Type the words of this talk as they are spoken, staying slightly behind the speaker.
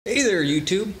there,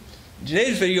 YouTube. In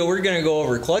today's video we're going to go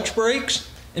over clutch brakes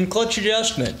and clutch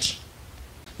adjustments.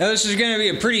 Now this is going to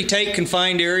be a pretty tight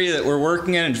confined area that we're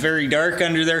working in. It's very dark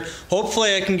under there.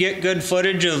 Hopefully I can get good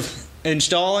footage of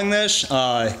installing this.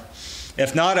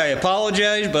 If not, I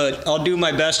apologize, but I'll do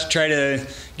my best to try to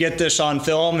get this on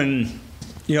film, and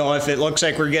if it looks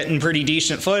like we're getting pretty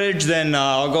decent footage, then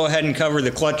I'll go ahead and cover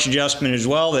the clutch adjustment as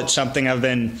well. That's something I've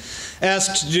been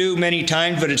asked to do many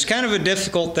times, but it's kind of a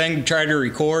difficult thing to try to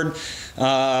record.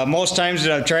 Most times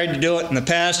that I've tried to do it in the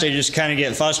past, I just kind of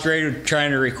get frustrated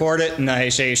trying to record it, and I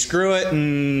say screw it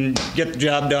and get the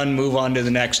job done, move on to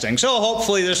the next thing. So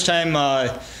hopefully this time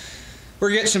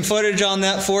we'll get some footage on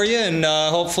that for you, and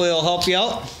hopefully it'll help you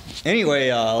out.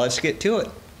 Anyway, let's get to it.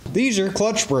 These are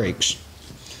clutch brakes.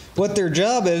 What their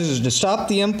job is to stop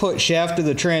the input shaft of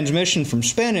the transmission from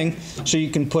spinning so you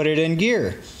can put it in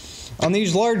gear. On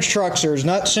these large trucks, there's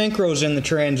not synchros in the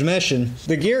transmission.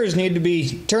 The gears need to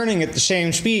be turning at the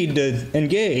same speed to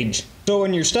engage. So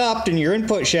when you're stopped and your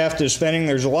input shaft is spinning,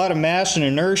 there's a lot of mass and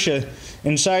inertia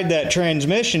inside that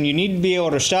transmission. You need to be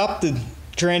able to stop the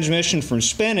transmission from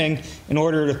spinning in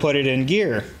order to put it in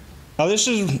gear. Now this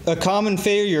is a common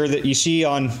failure that you see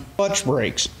on clutch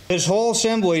brakes. This whole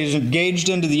assembly is engaged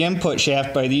into the input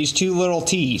shaft by these two little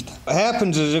teeth. What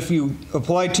happens is if you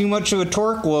apply too much of a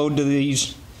torque load to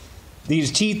these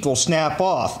teeth will snap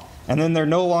off, and then they're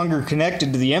no longer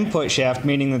connected to the input shaft,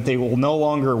 meaning that they will no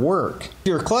longer work. If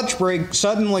your clutch brake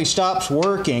suddenly stops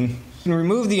working, you can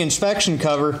remove the inspection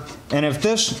cover, and if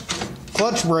this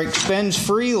clutch brake spins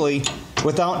freely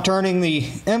without turning the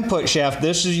input shaft,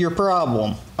 this is your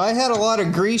problem. I had a lot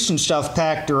of grease and stuff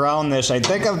packed around this. I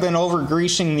think I've been over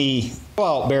greasing the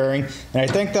blowout bearing, and I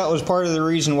think that was part of the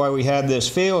reason why we had this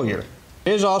failure.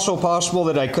 It is also possible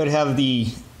that I could have the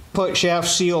input shaft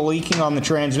seal leaking on the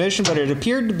transmission, but it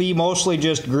appeared to be mostly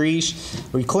just grease.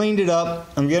 We cleaned it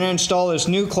up. I'm going to install this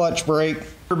new clutch brake.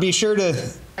 Be sure to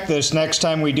check this next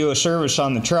time we do a service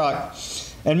on the truck,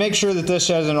 and make sure that this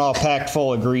isn't all packed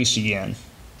full of grease again.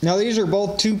 Now these are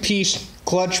both two-piece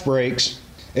clutch brakes.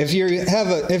 If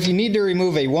you need to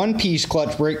remove a one-piece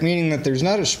clutch brake, meaning that there's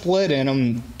not a split in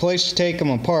them, place to take them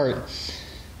apart,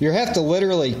 you have to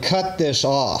literally cut this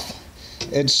off.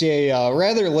 It's a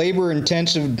rather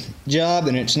labor-intensive job,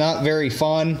 and it's not very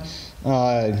fun.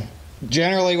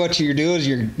 Generally what you do is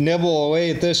you nibble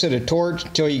away at this at a torch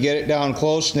until you get it down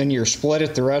close, and then you split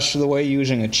it the rest of the way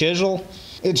using a chisel.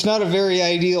 It's not a very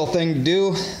ideal thing to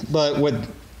do, but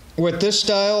with this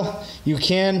style, you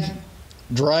can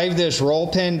drive this roll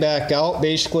pin back out.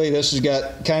 Basically, this has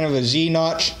got kind of a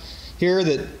Z-notch here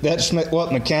that's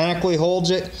what mechanically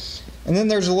holds it. And then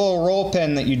there's a little roll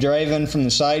pin that you drive in from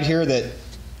the side here that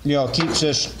keeps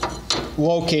this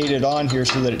located on here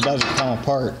so that it doesn't come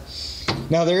apart.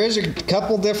 Now there is a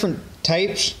couple different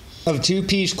types of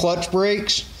two-piece clutch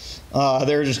brakes.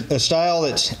 There's a style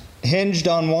that's hinged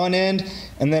on one end,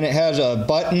 and then it has a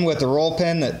button with a roll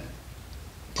pin that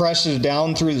presses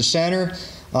down through the center.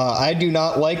 I do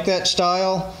not like that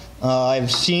style.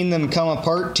 I've seen them come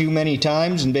apart too many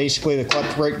times, and basically the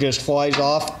clutch brake just flies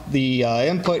off the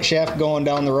input shaft going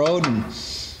down the road, and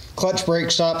clutch brake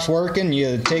stops working.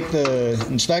 You take the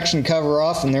inspection cover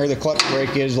off, and there the clutch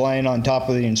brake is lying on top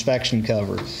of the inspection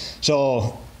cover.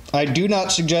 So I do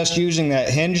not suggest using that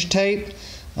hinge type.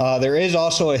 There is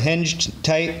also a hinged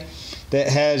type that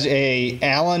has a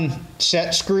Allen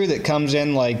set screw that comes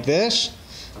in like this.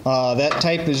 That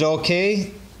type is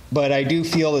okay, but I do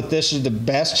feel that this is the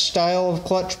best style of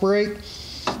clutch brake.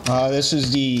 This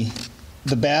is the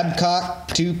Babcock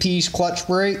two-piece clutch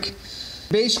brake.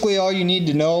 Basically all you need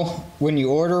to know when you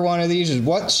order one of these is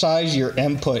what size your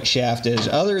input shaft is.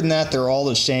 Other than that, they're all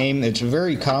the same. It's a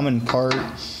very common part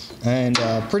and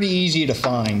pretty easy to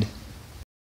find.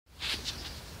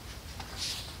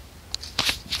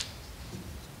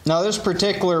 Now this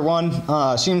particular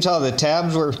one, seems how the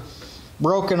tabs were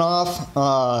broken off.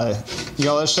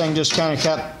 This thing just kind of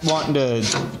kept wanting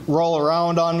to roll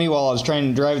around on me while I was trying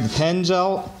to drive the pins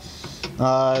out.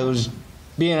 It was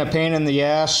being a pain in the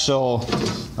ass, so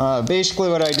basically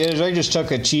what I did is I just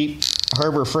took a cheap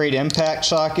Harbor Freight impact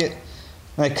socket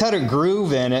and I cut a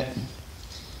groove in it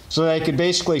so that I could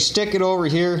basically stick it over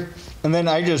here, and then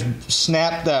I just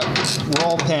snapped that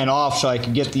roll pin off so I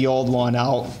could get the old one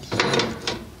out.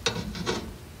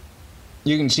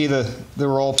 You can see the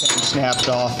roll pin snapped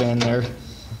off in there.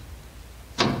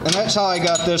 And that's how I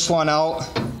got this one out.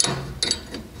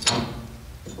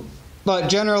 But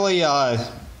generally, if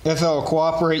it'll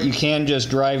cooperate, you can just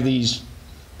drive these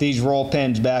roll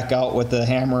pins back out with a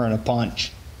hammer and a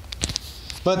punch.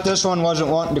 But this one wasn't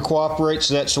wanting to cooperate,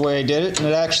 so that's the way I did it, and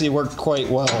it actually worked quite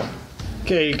well.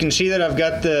 Okay, you can see that I've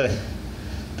got the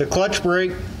the clutch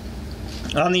brake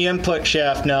on the input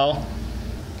shaft now.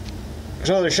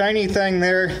 So the shiny thing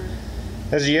there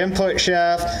is the input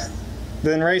shaft.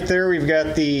 Then right there we've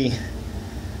got the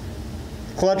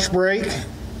clutch brake.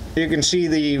 You can see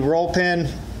the roll pin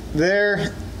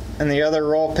there and the other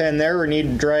roll pin there. We need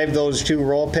to drive those two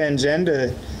roll pins in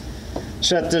to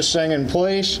set this thing in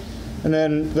place. And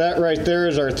then that right there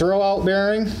is our throwout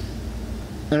bearing.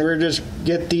 And we're just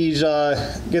get these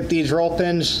roll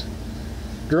pins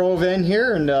drove in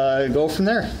here and go from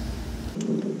there.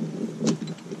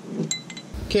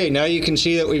 Okay, now you can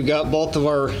see that we've got both of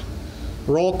our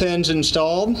roll pins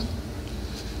installed.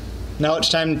 Now it's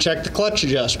time to check the clutch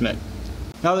adjustment.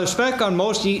 Now the spec on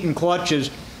most Eaton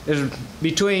clutches is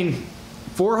between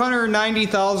 490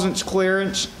 thousandths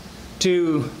clearance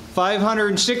to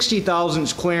 560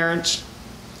 thousandths clearance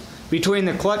between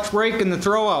the clutch brake and the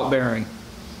throwout bearing.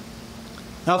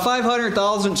 Now 500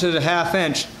 thousandths is a ½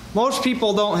 inch. Most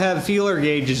people don't have feeler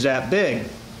gauges that big,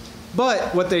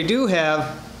 but what they do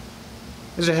have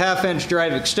is a ½ inch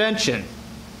drive extension.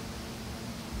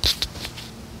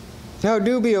 Now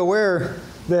do be aware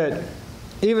that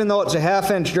even though it's a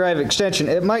 ½ inch drive extension,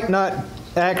 it might not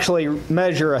actually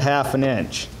measure a ½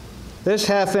 inch. This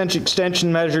 ½ inch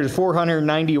extension measures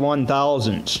 491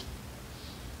 thousandths.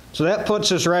 So that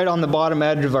puts us right on the bottom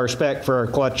edge of our spec for our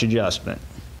clutch adjustment.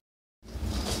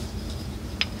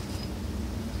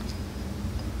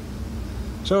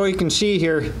 So you can see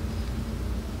here,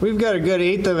 we've got a good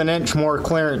 1/8 of an inch more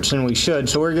clearance than we should,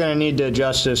 so we're going to need to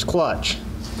adjust this clutch.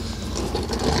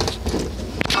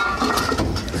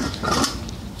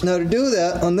 Now to do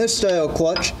that, on this style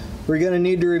clutch, we're going to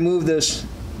need to remove this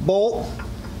bolt,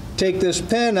 take this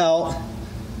pin out,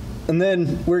 and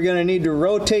then we're going to need to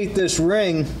rotate this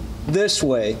ring this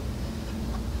way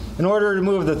in order to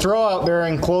move the throwout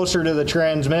bearing closer to the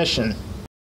transmission.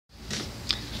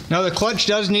 Now the clutch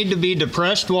does need to be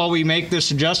depressed while we make this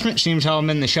adjustment. Seems how I'm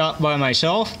in the shop by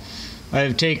myself.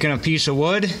 I've taken a piece of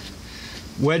wood,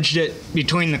 wedged it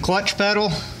between the clutch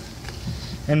pedal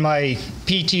and my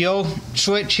PTO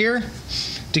switch here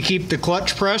to keep the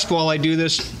clutch pressed while I do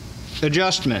this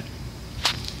adjustment.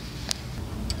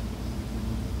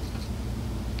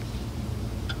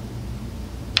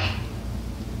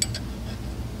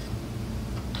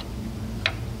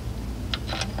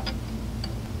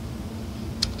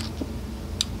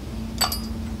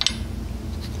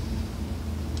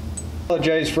 I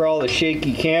apologize for all the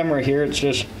shaky camera here. It's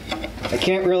just I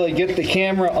can't really get the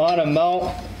camera on a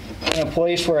mount in a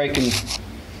place where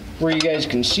you guys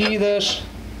can see this.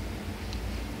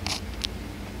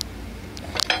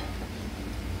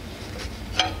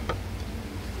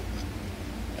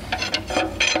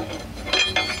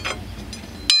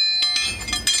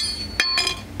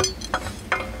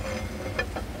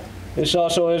 This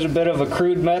also is a bit of a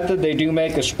crude method. They do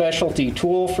make a specialty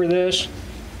tool for this.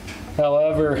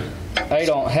 However, I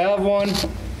don't have one.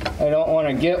 I don't want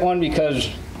to get one because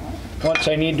once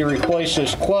I need to replace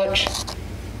this clutch,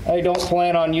 I don't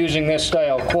plan on using this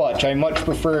style clutch. I much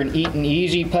prefer an Eaton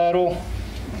Easy pedal,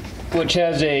 which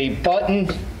has a button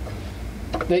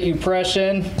that you press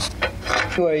in.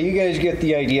 Anyway, you guys get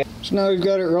the idea. So now we've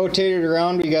got it rotated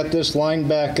around. We got this lined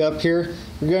back up here.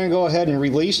 We're going to go ahead and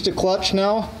release the clutch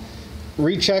now,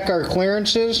 recheck our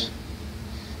clearances,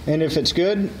 and if it's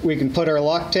good, we can put our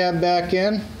lock tab back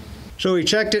in. So we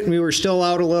checked it and we were still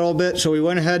out a little bit, so we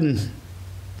went ahead and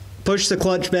pushed the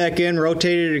clutch back in,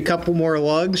 rotated a couple more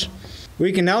lugs.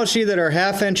 We can now see that our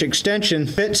 ½ inch extension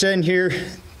fits in here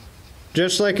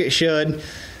just like it should,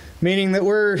 meaning that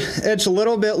it's a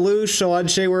little bit loose, so I'd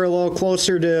say we're a little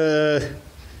closer to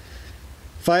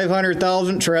 500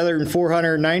 thousandths rather than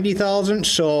 490 thousandths,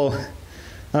 so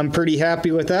I'm pretty happy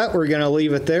with that. We're going to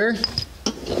leave it there.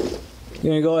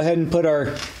 Going to go ahead and put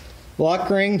our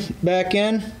lock ring back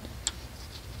in.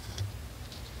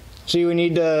 See, we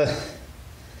need to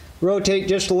rotate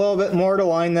just a little bit more to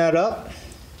line that up.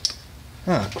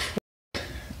 Oh, crap.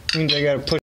 Means I got to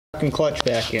push the fucking clutch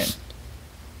back in.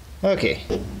 Okay.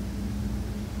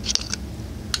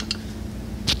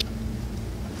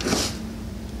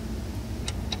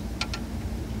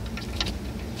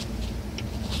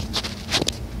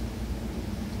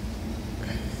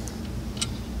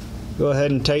 Go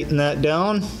ahead and tighten that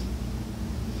down.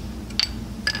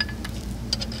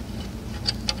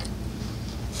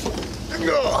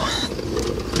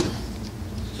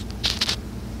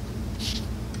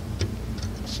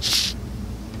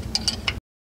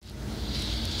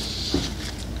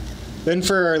 Then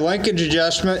for our linkage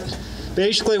adjustment,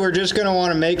 basically we're just going to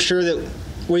want to make sure that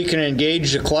we can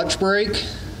engage the clutch brake.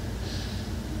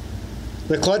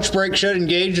 The clutch brake should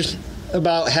engage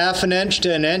about ½ an inch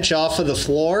to an inch off of the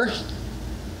floor.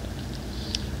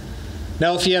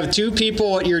 Now if you have two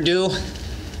people, what you're do,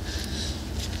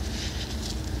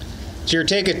 so you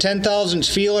take a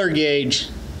 10,000ths feeler gauge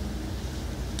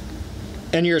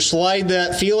and you slide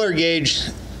that feeler gauge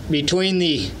between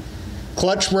the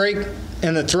clutch brake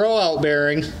and the throwout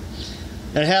bearing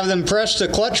and have them press the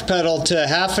clutch pedal to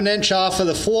 1/2 inch off of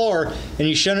the floor, and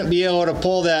you shouldn't be able to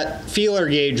pull that feeler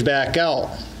gauge back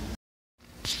out.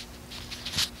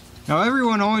 Now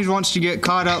everyone always wants to get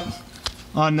caught up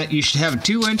on that you should have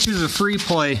 2 inches of free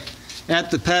play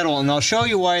at the pedal, and I'll show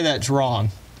you why that's wrong.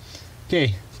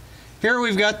 Okay, here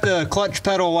we've got the clutch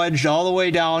pedal wedged all the way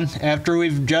down after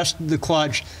we've adjusted the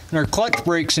clutch, and our clutch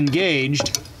brake's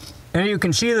engaged. And you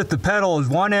can see that the pedal is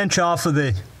 1 inch off of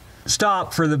the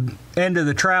stop for the end of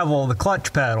the travel of the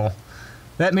clutch pedal.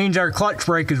 That means our clutch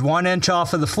brake is 1 inch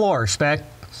off of the floor,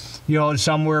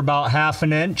 somewhere about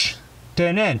 1/2 inch to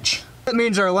 1 inch. That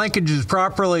means our linkage is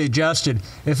properly adjusted.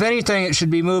 If anything, it should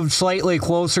be moved slightly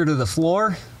closer to the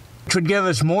floor, which would give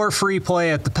us more free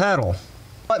play at the pedal.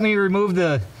 Let me remove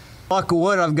the block of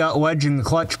wood I've got wedging the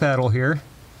clutch pedal here.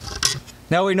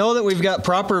 Now we know that we've got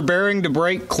proper bearing to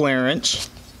brake clearance.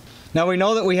 Now we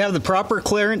know that we have the proper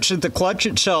clearance at the clutch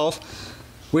itself.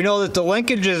 We know that the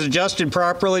linkage is adjusted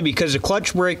properly because the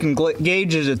clutch brake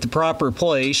engages at the proper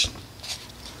place.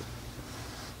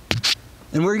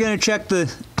 And we're going to check the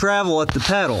travel at the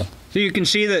pedal. So you can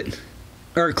see that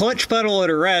our clutch pedal at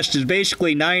a rest is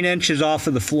basically 9 inches off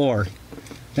of the floor.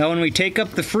 Now when we take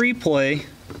up the free play,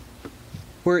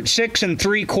 we're at 6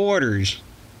 3/4.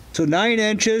 So 9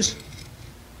 inches,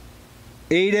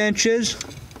 8 inches,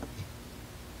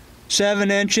 7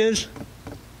 inches,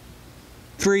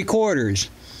 3/4.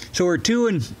 So we're 2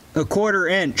 1/4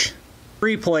 inch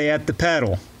free play at the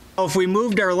pedal. So if we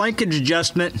moved our linkage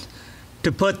adjustment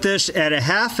to put this at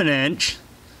 1/2 inch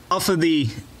off of the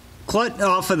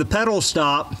pedal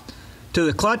stop to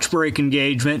the clutch brake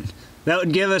engagement, that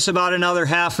would give us about another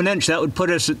 1/2 inch. That would put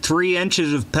us at 3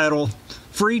 inches of pedal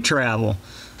free travel.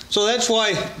 So that's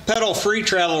why pedal free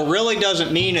travel really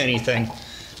doesn't mean anything.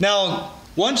 Now,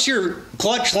 once your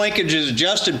clutch linkage is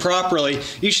adjusted properly,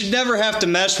 you should never have to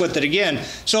mess with it again.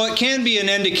 So it can be an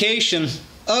indication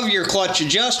of your clutch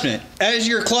adjustment. As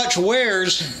your clutch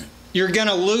wears, you're going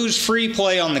to lose free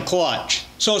play on the clutch.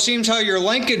 So it seems how your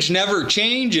linkage never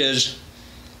changes.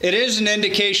 It is an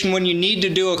indication when you need to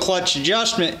do a clutch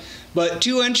adjustment, but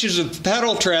 2 inches of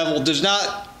pedal travel does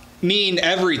not mean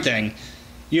everything.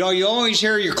 You always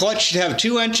hear your clutch should have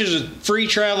 2 inches of free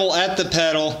travel at the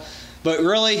pedal, but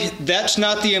really that's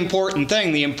not the important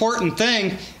thing. The important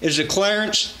thing is the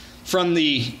clearance from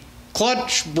the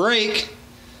clutch brake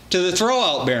to the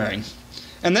throwout bearing.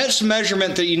 And that's the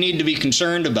measurement that you need to be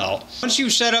concerned about. Once you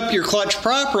set up your clutch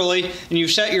properly and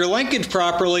you've set your linkage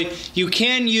properly, you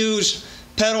can use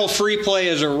pedal free play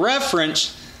as a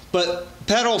reference, but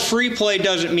pedal free play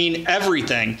doesn't mean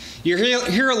everything. You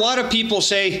hear a lot of people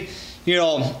say,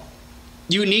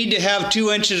 you need to have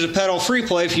 2 inches of pedal free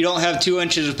play. If you don't have 2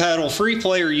 inches of pedal free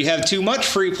play, or you have too much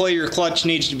free play, your clutch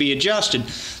needs to be adjusted.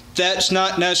 That's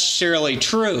not necessarily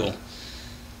true.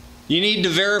 You need to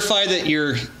verify that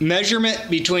your measurement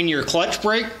between your clutch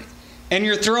brake and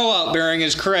your throwout bearing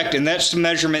is correct, and that's the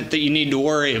measurement that you need to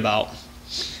worry about.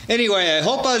 Anyway, I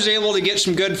hope I was able to get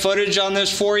some good footage on this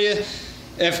for you.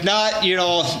 If not,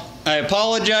 I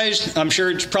apologize. I'm sure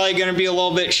it's probably going to be a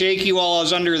little bit shaky while I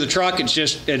was under the truck.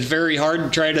 It's very hard to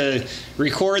try to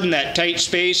record in that tight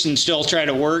space and still try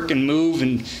to work and move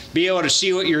and be able to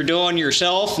see what you're doing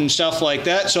yourself and stuff like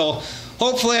that. So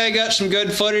hopefully I got some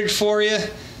good footage for you.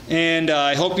 And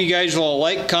I hope you guys will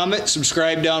like, comment,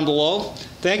 subscribe down below.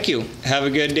 Thank you. Have a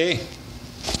good day.